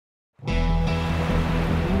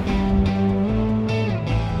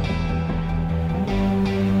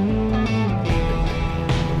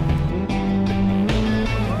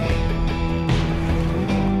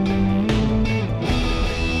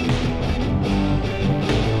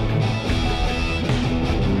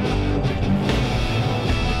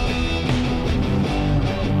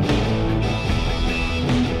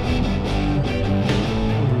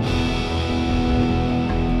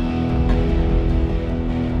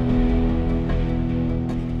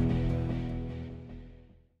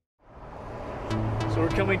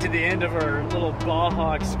coming to the end of our little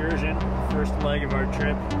Baja excursion, first leg of our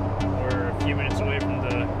trip. We're a few minutes away from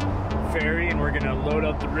the ferry, and we're gonna load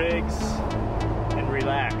up the rigs and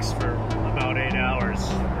relax for about 8 hours.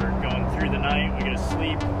 We're going through the night. We're gonna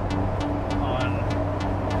sleep on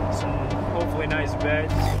some hopefully nice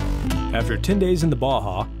beds. After 10 days in the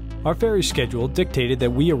Baja, our ferry schedule dictated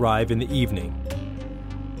that we arrive in the evening.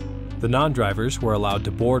 The non-drivers were allowed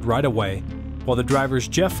to board right away, while the drivers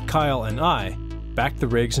Jeff, Kyle, and I backed the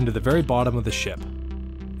rigs into the very bottom of the ship.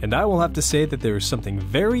 And I will have to say that there is something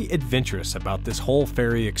very adventurous about this whole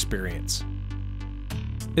ferry experience.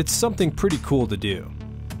 It's something pretty cool to do.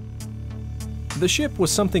 The ship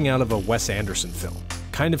was something out of a Wes Anderson film,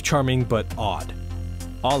 kind of charming but odd.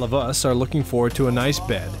 All of us are looking forward to a nice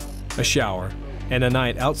bed, a shower, and a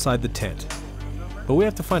night outside the tent. But we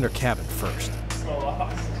have to find our cabin first. So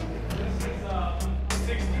lost. This is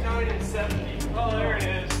 69 and 70. Oh, there it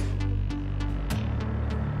is.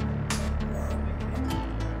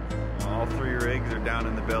 All 3 rigs are down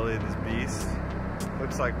in the belly of this beast.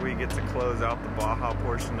 Looks like we get to close out the Baja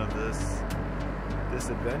portion of this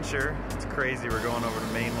adventure. It's crazy. We're going over to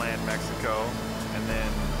mainland Mexico, and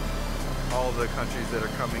then all the countries that are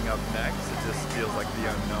coming up next. It just feels like the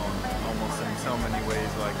unknown, almost in so many ways.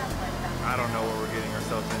 Like, I don't know what we're getting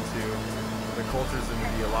ourselves into. The culture's going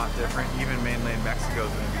to be a lot different. Even mainland Mexico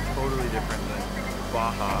is going to be totally different than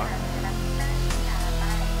Baja.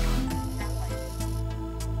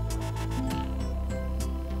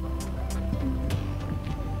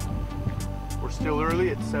 We're still early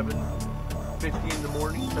at 7:50 in the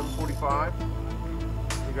morning, 7:45.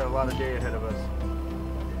 We got a lot of day ahead of us.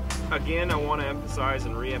 Again, I want to emphasize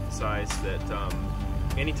and re-emphasize that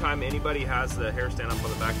anytime anybody has the hair stand up on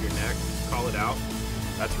the back of your neck, call it out.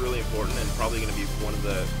 That's really important, and probably going to be one of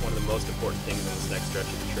the most important things in this next stretch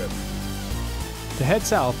of the trip. To head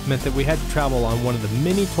south meant that we had to travel on one of the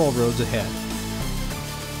many toll roads ahead.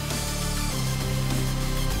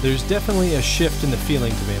 There's definitely a shift in the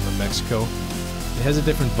feeling to mainland Mexico. It has a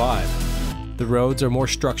different vibe. The roads are more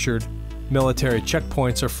structured, military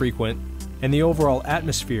checkpoints are frequent, and the overall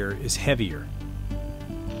atmosphere is heavier.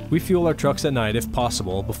 We fuel our trucks at night if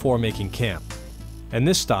possible before making camp, and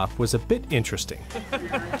this stop was a bit interesting.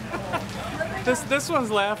 This one's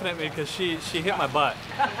laughing at me because she hit my butt.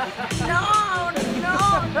 No.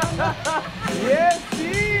 Yes,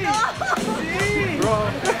 see! See! Bro.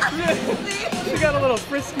 She got a little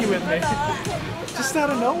frisky with me. Just out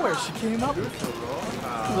of nowhere, she came up.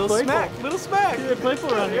 Little smack. Yeah,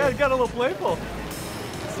 playful around here. Yeah, it got a little playful.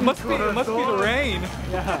 It must be the rain.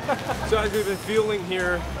 Yeah. So as we've been fueling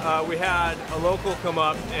here, we had a local come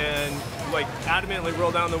up and like adamantly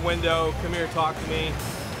roll down the window, come here, talk to me,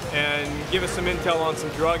 and give us some intel on some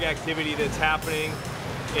drug activity that's happening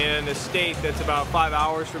in a state that's about 5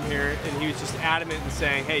 hours from here. And he was just adamant in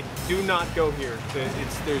saying, hey, do not go here.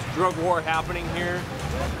 There's drug war happening here,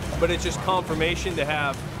 but it's just confirmation to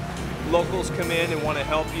have locals come in and want to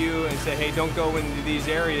help you and say, hey, don't go into these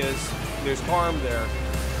areas, there's harm there.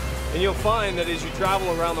 And you'll find that as you travel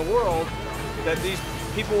around the world, that these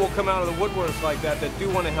people will come out of the woodworks like that do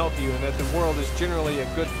want to help you, and that the world is generally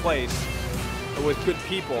a good place with good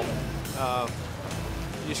people.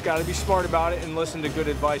 You just got to be smart about it and listen to good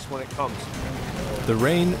advice when it comes. The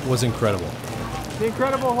rain was incredible. The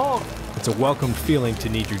Incredible Hulk. It's a welcomed feeling to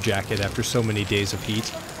need your jacket after so many days of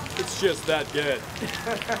heat. It's just that good.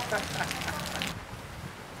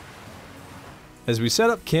 As we set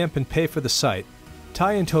up camp and pay for the site,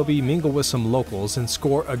 Ty and Toby mingle with some locals and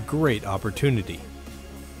score a great opportunity.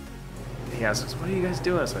 He asked us, what are you guys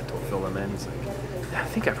doing? So I told Phil and then he's like, I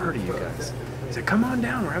think I've heard of you guys. He said, come on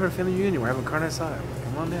down, we're having a family reunion, we're having carne asada.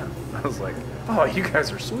 Come on down. I was like, oh, you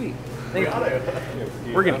guys are sweet. Thank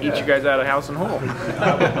you. We're gonna eat you guys out of house and home.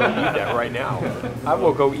 I will go eat that right now. I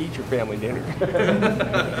will go eat your family dinner.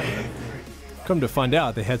 Come to find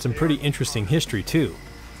out, they had some pretty interesting history too.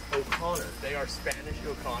 O'Connor. They are Spanish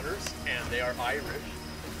O'Connors, and they are Irish.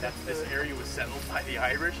 This area was settled by the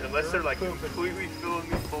Irish, unless they're like completely filling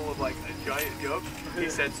me full of like a giant joke. He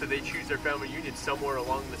said so they choose their family union somewhere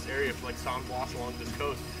along this area, like San Blas along this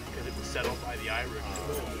coast, because it was settled by the Irish.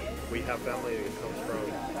 We have family that comes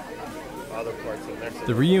from other parts of Mexico.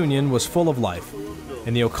 The reunion was full of life,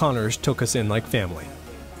 and the O'Connors took us in like family.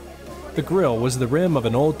 The grill was the rim of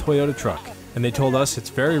an old Toyota truck, and they told us it's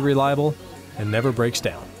very reliable and never breaks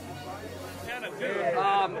down.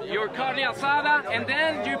 your carne asada, and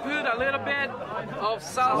then you put a little bit of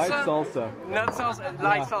salsa. Light salsa. Not salsa,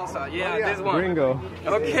 light salsa. Yeah, this one. Gringo.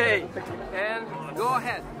 Okay, and go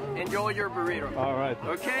ahead. Enjoy your burrito. All right.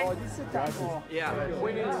 Okay? Yeah.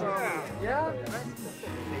 We need some. Yeah?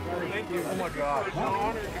 Thank you. Oh my God. It's an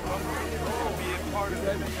honor to come here and be a part of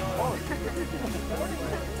it.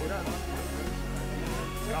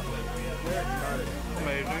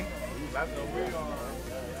 Amazing.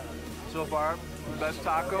 So far, the best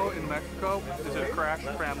taco in Mexico is a Crash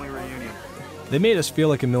family reunion. They made us feel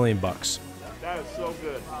like $1 million. That is so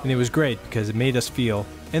good. And it was great because it made us feel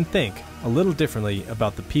and think a little differently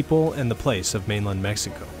about the people and the place of mainland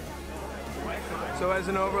Mexico. So as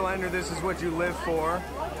an overlander, this is what you live for.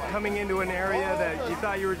 Coming into an area that you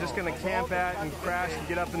thought you were just going to camp at and crash and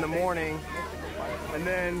get up in the morning, and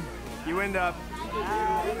then you end up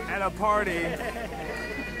at a party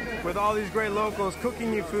with all these great locals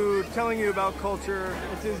cooking you food, telling you about culture.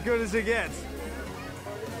 It's as good as it gets.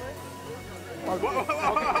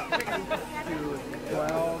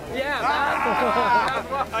 Yeah.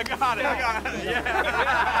 I got it.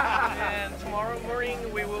 And tomorrow morning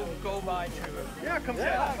we will go by to. Yeah, come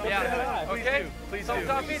down. Yeah. Okay. Please Some do.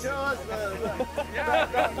 coffee.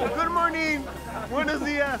 Good morning. Buenos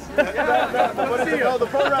dias. What is it called? The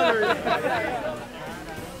pro runner.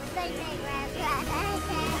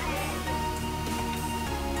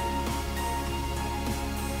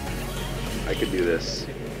 I could do this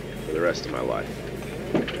for the rest of my life.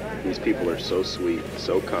 These people are so sweet,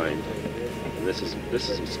 so kind, and this is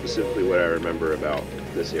specifically what I remember about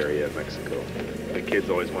this area of Mexico. The kids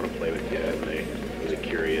always want to play with you, and they're really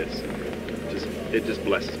curious. It just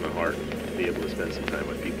blesses my heart to be able to spend some time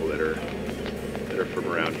with people that are from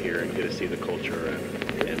around here and get to see the culture,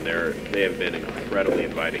 and they have been incredibly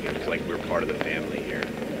inviting. It's like we're part of the family here,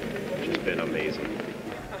 which has been amazing.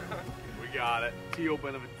 We got it. Tío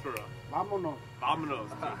Buenaventura. Vámonos.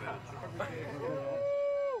 Vámonos.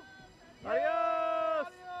 Adios.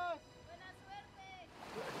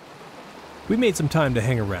 We made some time to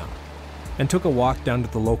hang around and took a walk down to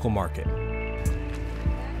the local market. Man,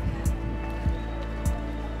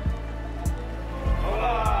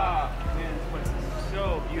 this place is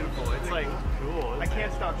so beautiful. It's like cool. I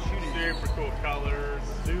can't stop shooting. Super cool colors.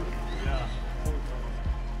 Yeah.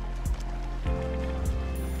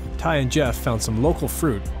 Ty and Jeff found some local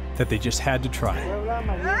fruit that they just had to try.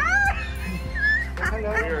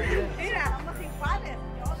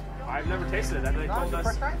 I've never tasted it. They told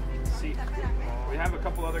us. See, we have a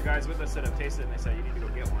couple other guys with us that have tasted it, and they said you need to go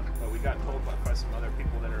get one. But we got told by some other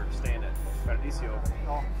people that are staying at Paradiso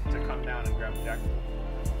to come down and grab jackfruit.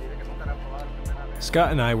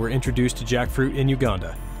 Scott and I were introduced to jackfruit in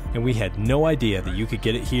Uganda, and we had no idea that you could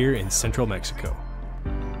get it here in central Mexico.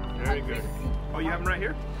 Very good. Oh, you have them right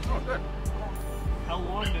here? Oh, good. How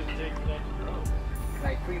long does it take for that to grow?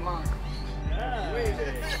 Like 3 months.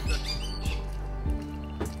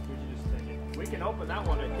 We can open that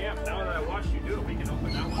one at camp. Now that I watched you do it, we can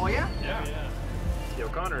open that one. Oh yeah? Yeah.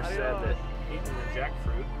 O'Connor said that eating the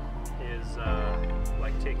jackfruit is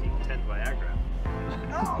like taking 10 Viagra.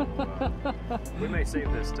 We may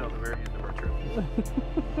save this till the very end of our trip.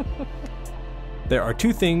 There are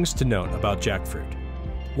two things to note about jackfruit.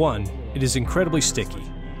 One, it is incredibly sticky,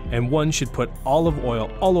 and one should put olive oil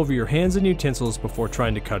all over your hands and utensils before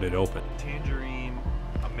trying to cut it open. Tangerine,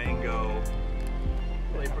 a mango,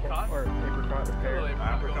 Apricot? or apricot, a pear,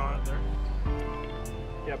 apricot.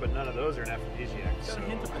 Yeah, but none of those are an aphrodisiac. So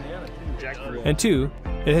jackfruit. And two,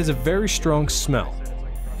 it has a very strong smell,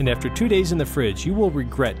 and after 2 days in the fridge, you will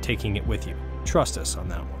regret taking it with you. Trust us on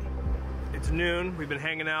that one. It's noon. We've been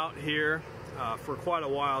hanging out here for quite a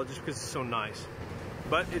while just because it's so nice.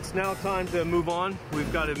 But it's now time to move on.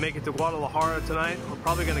 We've got to make it to Guadalajara tonight. We're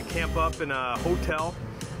probably going to camp up in a hotel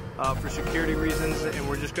for security reasons, and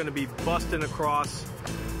we're just going to be busting across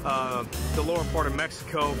the lower part of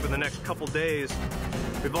Mexico for the next couple days.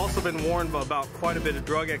 We've also been warned about quite a bit of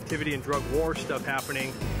drug activity and drug war stuff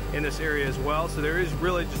happening in this area as well, so there is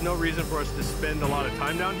really just no reason for us to spend a lot of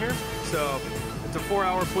time down here. So it's a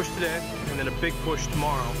 4-hour push today, and then a big push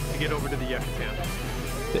tomorrow to get over to the Yucatan.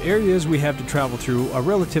 The areas we have to travel through are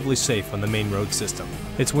relatively safe on the main road system.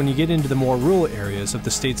 It's when you get into the more rural areas of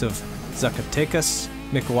the states of Zacatecas,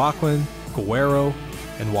 Michoacan, Guerrero,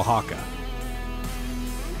 and Oaxaca.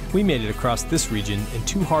 We made it across this region in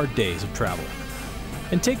 2 hard days of travel.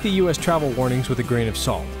 And take the US travel warnings with a grain of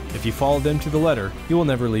salt. If you follow them to the letter, you will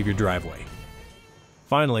never leave your driveway.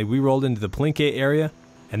 Finally, we rolled into the Palenque area,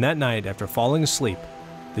 and that night, after falling asleep,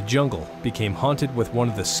 the jungle became haunted with one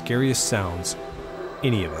of the scariest sounds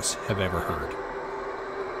any of us have ever heard.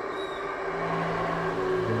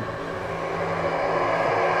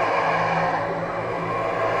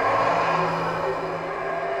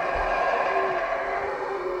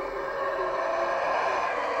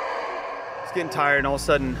 getting tired, and all of a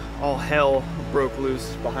sudden, all hell broke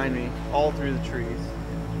loose behind me. All through the trees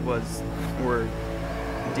were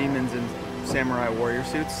demons in samurai warrior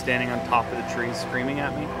suits standing on top of the trees screaming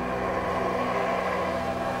at me.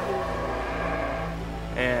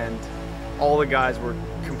 And all the guys were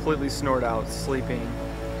completely snored out, sleeping.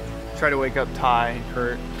 Tried to wake up Ty and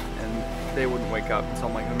Kurt, and they wouldn't wake up. And so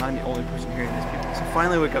I'm like, I'm not the only person hearing these people. So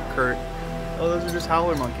finally wake up Kurt. Oh, those are just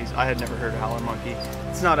howler monkeys. I had never heard a howler monkey.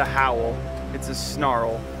 It's not a howl, it's a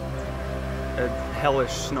snarl. A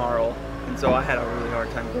hellish snarl. And so I had a really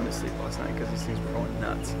hard time going to sleep last night because these things were going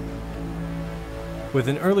nuts. With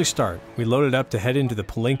an early start, we loaded up to head into the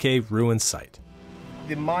Palenque ruin site.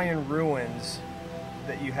 The Mayan ruins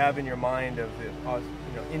that you have in your mind of the,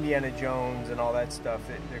 Indiana Jones and all that stuff,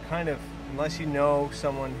 they're kind of, unless you know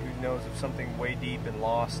someone who knows of something way deep and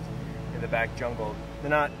lost in the back jungle, they're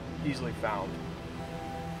not easily found.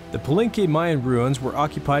 The Palenque Mayan ruins were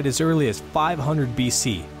occupied as early as 500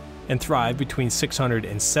 BC and thrived between 600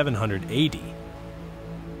 and 700 AD.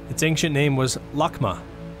 Its ancient name was Lacma,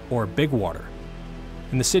 or Big Water,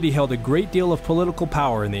 and the city held a great deal of political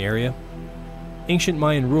power in the area. Ancient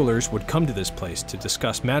Mayan rulers would come to this place to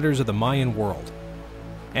discuss matters of the Mayan world,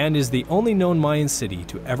 and is the only known Mayan city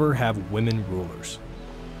to ever have women rulers.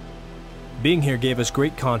 Being here gave us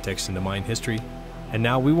great context into Mayan history, and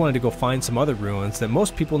now we wanted to go find some other ruins that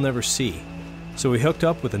most people never see, so we hooked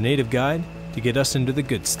up with a native guide to get us into the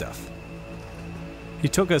good stuff. He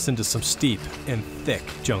took us into some steep and thick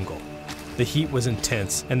jungle. The heat was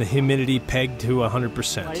intense, and the humidity pegged to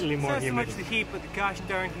 100%. Slightly more humidity. Not so much the heat, but the gosh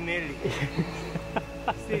darn humidity.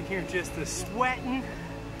 Sitting here just sweating.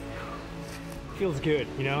 Feels good,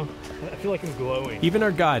 you know? I feel like I'm glowing. Even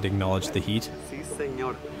our guide acknowledged the heat,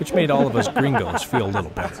 which made all of us gringos feel a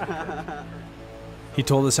little better. He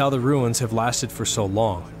told us how the ruins have lasted for so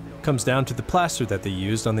long. It comes down to the plaster that they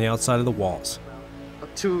used on the outside of the walls.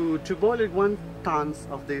 To boil 1 ton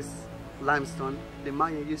of this limestone, the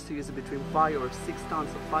Maya used to use between 5 or 6 tons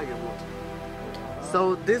of firewood.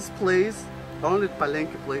 So this place, only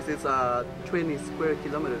Palenque place, is 20 square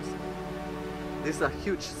kilometers. This is a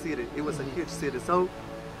huge city. It was a huge city. So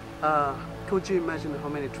could you imagine how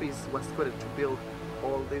many trees was cut to build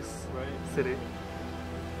all this city?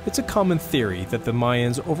 It's a common theory that the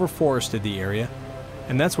Mayans overforested the area,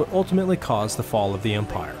 and that's what ultimately caused the fall of the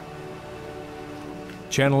empire.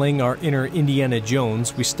 Channeling our inner Indiana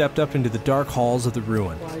Jones, we stepped up into the dark halls of the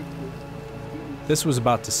ruin. This was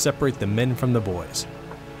about to separate the men from the boys.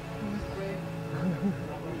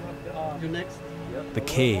 The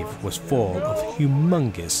cave was full of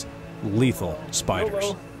humongous, lethal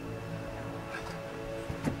spiders.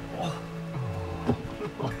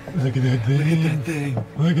 Look at that thing. Look at that thing.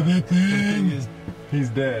 Look at that thing. He's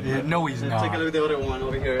dead. Yeah, no, he's not. Take a look at the other one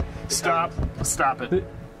over here. Stop it.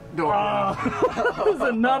 No. Oh, there's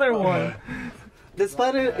another one. The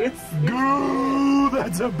spider, it's... Ooh,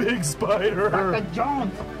 that's a big spider. Like a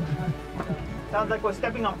Jones. Sounds like we're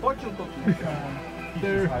stepping on fortune cookies.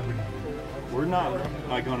 We're not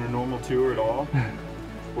like on a normal tour at all,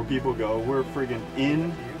 where people go. We're friggin'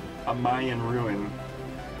 in a Mayan ruin,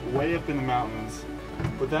 way up in the mountains,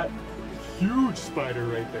 with that huge spider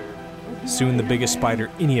right there. Soon the biggest spider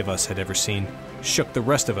any of us had ever seen shook the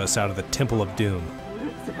rest of us out of the Temple of Doom.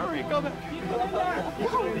 Hurry, go back.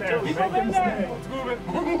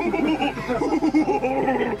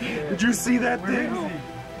 Did you see that thing?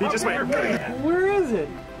 He just went. Where is it?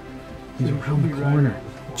 He's around the corner.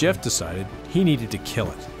 Jeff decided he needed to kill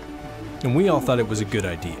it, and we all thought it was a good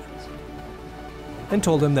idea, and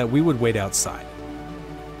told him that we would wait outside.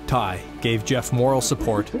 Ty gave Jeff moral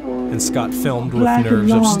support, and Scott filmed with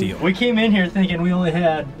nerves of steel. We came in here thinking we only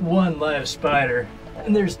had 1 live spider,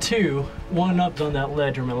 and there's 2. One up on that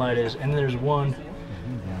ledge where my light is, and there's 1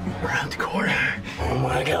 around the corner. Oh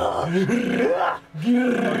my god.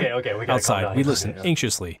 Okay, we gotta Outside, calm down. we listened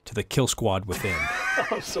anxiously to the kill squad within.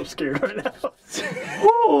 I'm so scared right now.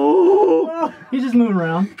 Oh, he's just moving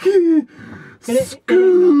around.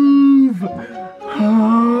 Scoob!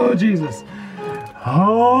 Oh, Jesus.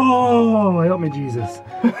 Oh, help me, Jesus.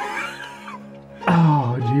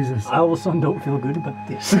 Oh, Jesus. I all of a sudden don't feel good about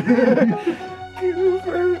this.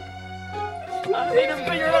 Goober. I need a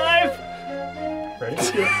bigger knife. Ready?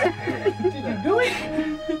 Did you do it?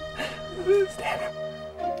 Stand up.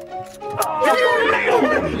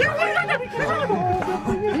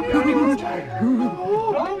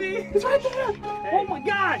 Toby! It's right there! Oh my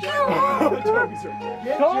gosh!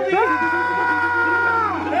 Toby!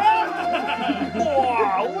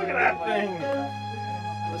 Wow, look at that thing!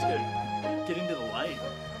 Let's get into the light.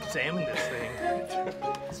 Examine this thing.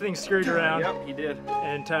 This thing scurried around. Yep, he did.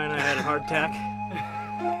 And Ty and I had a heart attack.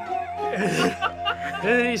 And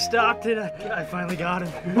then he stopped it. I finally got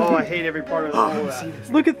him. Oh, I hate every part of this.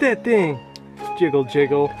 Look at that thing. Jiggle,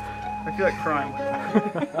 jiggle. I feel like crying.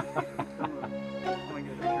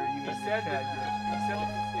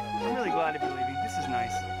 I'm really glad to be leaving. This is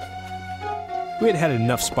nice. We had had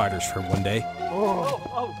enough spiders for one day.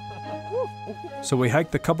 So we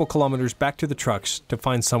hiked the couple kilometers back to the trucks to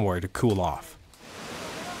find somewhere to cool off.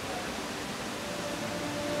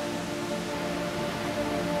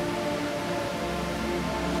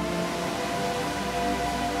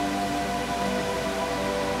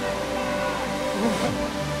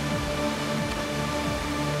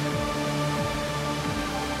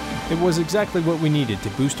 It was exactly what we needed to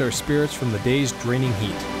boost our spirits from the day's draining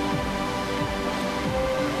heat.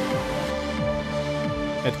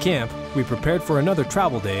 At camp, we prepared for another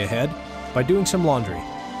travel day ahead by doing some laundry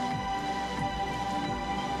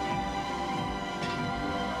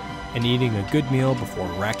and eating a good meal before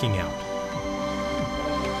racking out.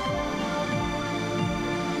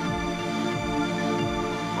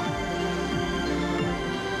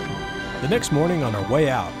 The next morning on our way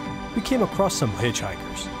out, we came across some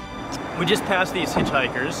hitchhikers. We just passed these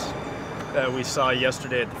hitchhikers that we saw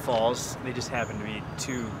yesterday at the falls. They just happened to be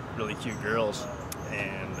two really cute girls,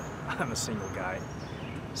 and I'm a single guy,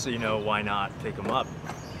 so you know, why not pick them up?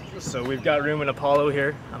 So we've got room in Apollo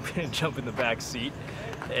here. I'm gonna jump in the back seat,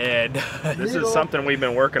 and This is something we've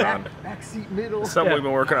been working on. Back seat middle. Something we've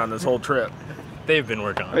been working on this whole trip. they've been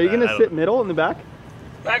working on Are you that. gonna sit middle in the back?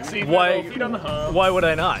 Backseat, Why? feet on the hub. Why would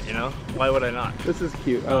I not? You know? Why would I not? This is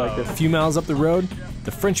cute. I like A this. few miles up the road,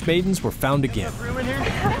 the French maidens were found again.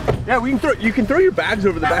 Yeah, we can throw. You can throw your bags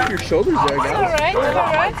over the back of your shoulders there, guys. All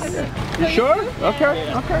right. You sure?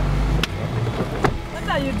 Okay. Okay. What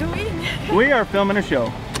are you doing? We are filming a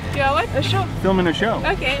show. You are what? A show? Filming a show.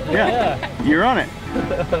 Okay. Yeah. You're on it.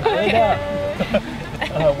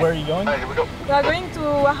 Where are you going? We are going to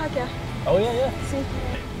Oaxaca. Oh yeah. See.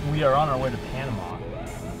 We are on our way to Panama.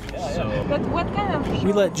 So But what kind of show?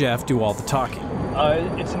 We let Jeff do all the talking.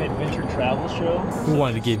 it's an adventure travel show. We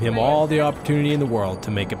wanted to give him all the opportunity in the world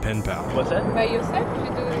to make a pen pal. What's that? By yourself?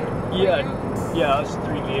 You do it? Yeah, us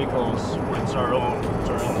 3 vehicles. It's our own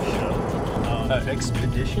show.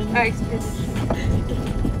 Expedition? Expedition.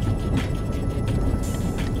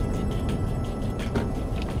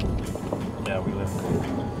 Yeah, we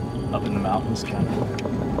live up in the mountains, kind of.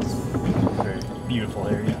 It's a very beautiful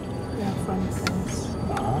area. We are from France.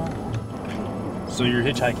 So you're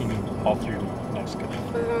hitchhiking all through Mexico?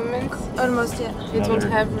 For the moment, almost, yeah. We don't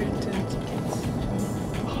have return tickets.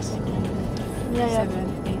 Awesome. Yeah.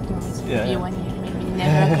 7, 8 months, Yeah. maybe 1 year, maybe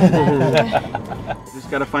never come back. Just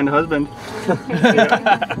gotta find a husband. I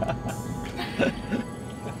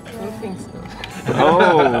don't think so.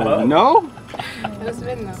 Oh no?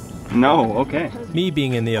 Husband, no. No. Okay. Me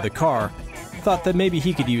being in the other car, thought that maybe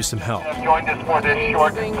he could use some help. Joined us for this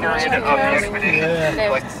short period of the expedition. I'd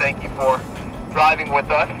like to thank you for driving with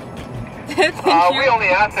us. We only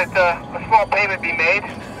ask that a small payment be made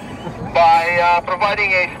by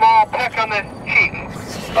providing a small peck on the cheek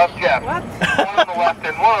of Jeff. What? One on the left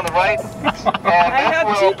and one on the right. And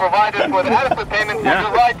this will provide us with adequate payment for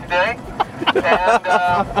your ride today.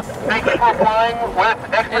 And thank you for flying with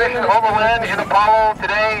Expedition Overland in Apollo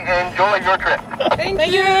today. Enjoy your trip. Thank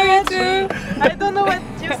you too. I don't know what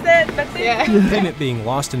you said, but thank you. Payment being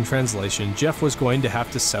lost in translation, Jeff was going to have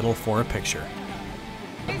to settle for a picture.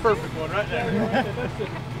 Perfect one right there.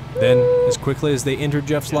 Then, as quickly as they entered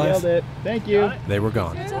Jeff's life, Nailed it. Thank you. they were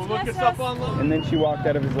gone. Look us up online. And then she walked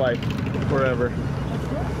out of his life forever.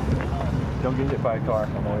 Don't get hit by a car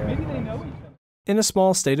on the way out. In a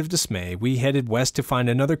small state of dismay, we headed west to find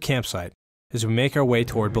another campsite as we make our way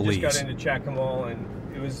toward We Belize. just got into Chacomol, and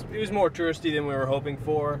it was more touristy than we were hoping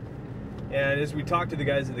for. And as we talked to the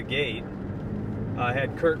guys at the gate, I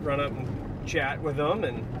had Kurt run up and chat with them,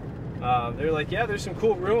 and they were like, yeah, there's some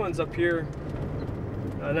cool ruins up here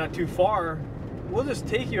not too far. We'll just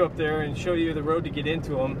take you up there and show you the road to get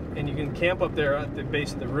into them, and you can camp up there at the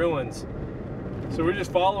base of the ruins. So we're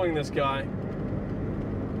just following this guy,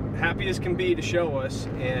 happy as can be to show us,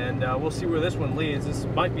 and we'll see where this one leads. This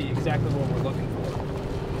might be exactly what we're looking for.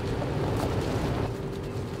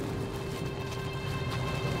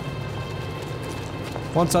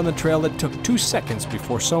 Once on the trail, it took 2 seconds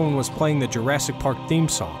before someone was playing the Jurassic Park theme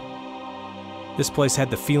song. This place had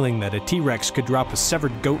the feeling that a T-Rex could drop a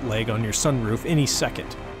severed goat leg on your sunroof any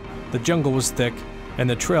second. The jungle was thick, and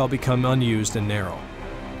the trail became unused and narrow.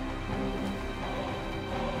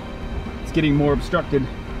 It's getting more obstructed.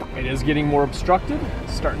 It is getting more obstructed.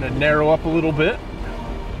 It's starting to narrow up a little bit.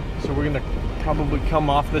 So we're gonna probably come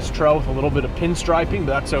off this trail with a little bit of pinstriping,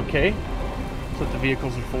 but that's okay. That's what the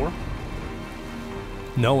vehicles are for.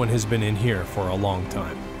 No one has been in here for a long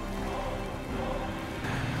time.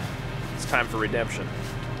 It's time for redemption.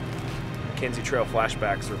 Mackenzie Trail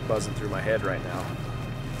flashbacks are buzzing through my head right now.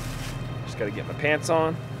 Just gotta get my pants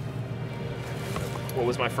on. What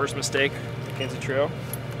was my first mistake? Mackenzie Trail?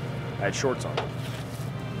 I had shorts on.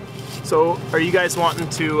 So, are you guys wanting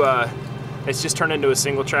to, it's just turned into a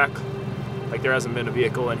single track? Like there hasn't been a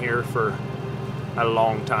vehicle in here for a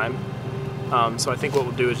long time. So I think what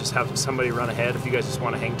we'll do is just have somebody run ahead. If you guys just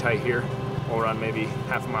want to hang tight here, we'll run maybe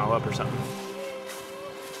half a mile up or something.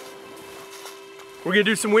 We're gonna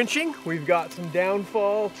do some winching. We've got some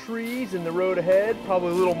downfall trees in the road ahead,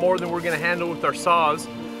 probably a little more than we're gonna handle with our saws.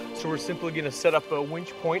 So we're simply gonna set up a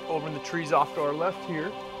winch point over in the trees off to our left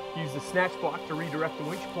here, use the snatch block to redirect the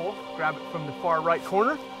winch pole, grab it from the far right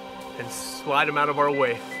corner, and slide them out of our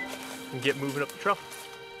way and get moving up the trail.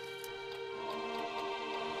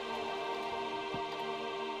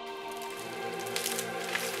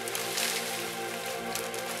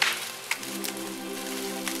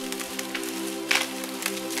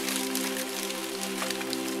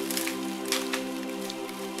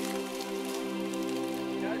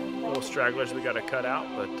 Stragglers we got to cut out,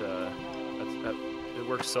 but it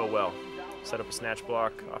works so well. Set up a snatch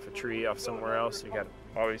block off a tree, off somewhere else.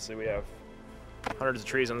 Obviously we have hundreds of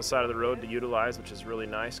trees on the side of the road to utilize, which is really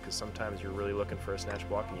nice because sometimes you're really looking for a snatch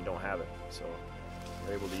block and you don't have it. So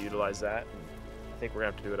we're able to utilize that. And I think we're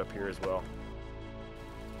gonna have to do it up here as well.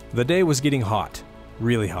 The day was getting hot,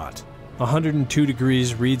 really hot. 102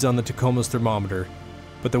 degrees reads on the Tacoma's thermometer,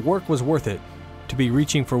 but the work was worth it to be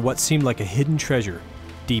reaching for what seemed like a hidden treasure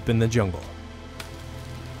deep in the jungle.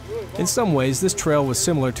 In some ways, this trail was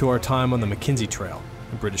similar to our time on the Mackenzie Trail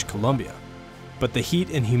in British Columbia, but the heat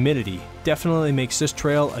and humidity definitely makes this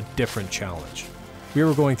trail a different challenge. We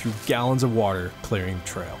were going through gallons of water clearing the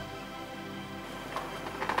trail.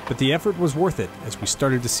 But the effort was worth it as we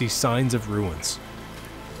started to see signs of ruins.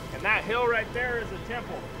 And that hill right there is a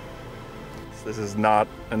temple. This is not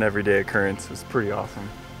an everyday occurrence. It's pretty awesome.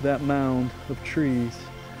 That mound of trees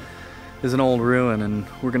is an old ruin, and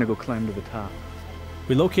we're gonna go climb to the top.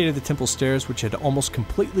 We located the temple stairs, which had almost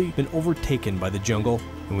completely been overtaken by the jungle,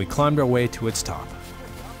 and we climbed our way to its top.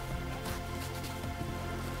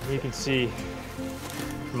 You can see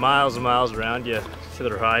miles and miles around you to the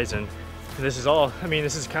horizon. And this is all, I mean,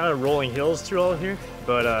 this is kind of rolling hills through all here,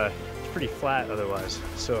 but it's pretty flat otherwise.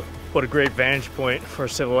 So what a great vantage point for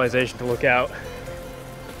civilization to look out,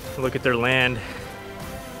 look at their land,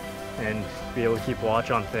 and be able to keep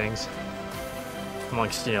watch on things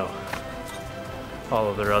amongst, you know, all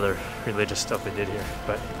of their other religious stuff they did here.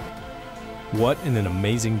 But what an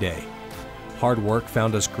amazing day. Hard work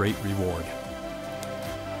found us great reward.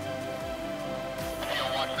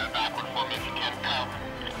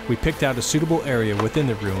 We picked out a suitable area within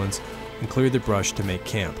the ruins and cleared the brush to make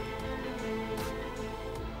camp.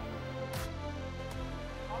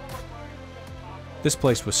 This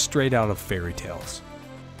place was straight out of fairy tales.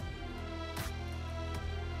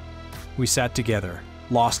 We sat together,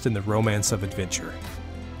 lost in the romance of adventure.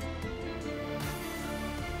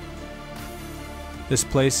 This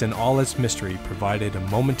place and all its mystery provided a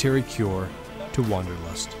momentary cure to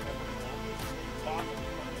wanderlust.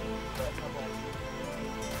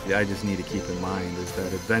 I just need to keep in mind is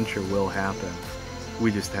that adventure will happen.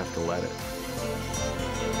 We just have to let it.